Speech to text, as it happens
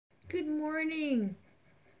Good morning.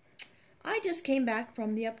 I just came back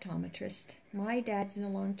from the optometrist. My dad's in a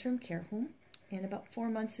long-term care home, and about 4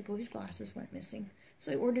 months ago his glasses went missing.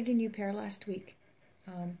 So I ordered a new pair last week.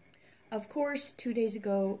 Of course, 2 days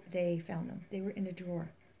ago they found them. They were in a drawer.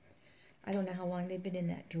 I don't know how long they've been in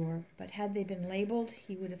that drawer, but had they been labeled,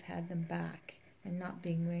 he would have had them back and not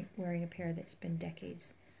being wearing a pair that's been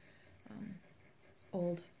decades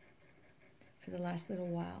old for the last little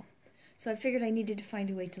while. So I figured I needed to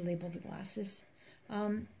find a way to label the glasses.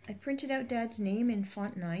 I printed out Dad's name in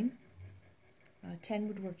font 9. 10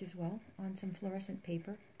 would work as well, on some fluorescent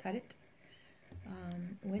paper. Cut it.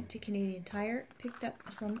 Went to Canadian Tire, picked up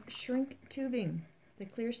some shrink tubing. The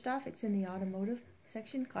clear stuff, it's in the automotive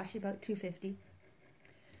section, costs you about $2.50.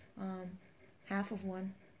 Half of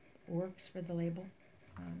one works for the label.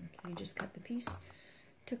 So you just cut the piece.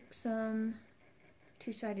 Took some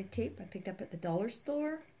two-sided tape I picked up at the dollar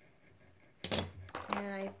store,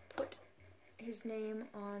 and I put his name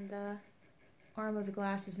on the arm of the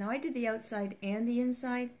glasses. Now I did the outside and the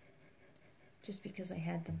inside just because I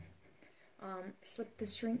had them. Slipped the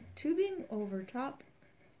shrink tubing over top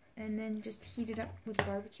and then just heat it up with a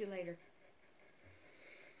barbecue lighter.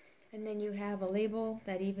 And then you have a label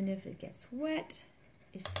that even if it gets wet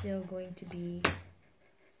is still going to be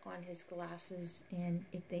on his glasses, and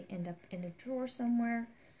if they end up in a drawer somewhere,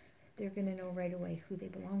 they're going to know right away who they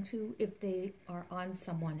belong to. If they are on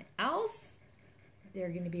someone else, they're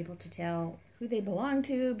going to be able to tell who they belong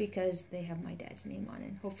to because they have my dad's name on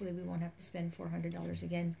it. Hopefully we won't have to spend $400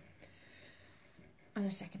 again on a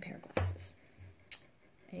second pair of glasses.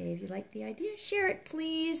 If you like the idea, share it,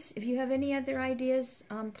 please. If you have any other ideas,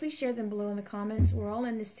 please share them below in the comments. We're all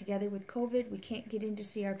in this together with COVID. We can't get in to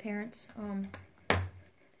see our parents.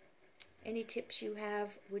 Any tips you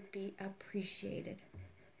have would be appreciated.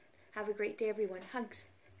 Have a great day, everyone. Hugs.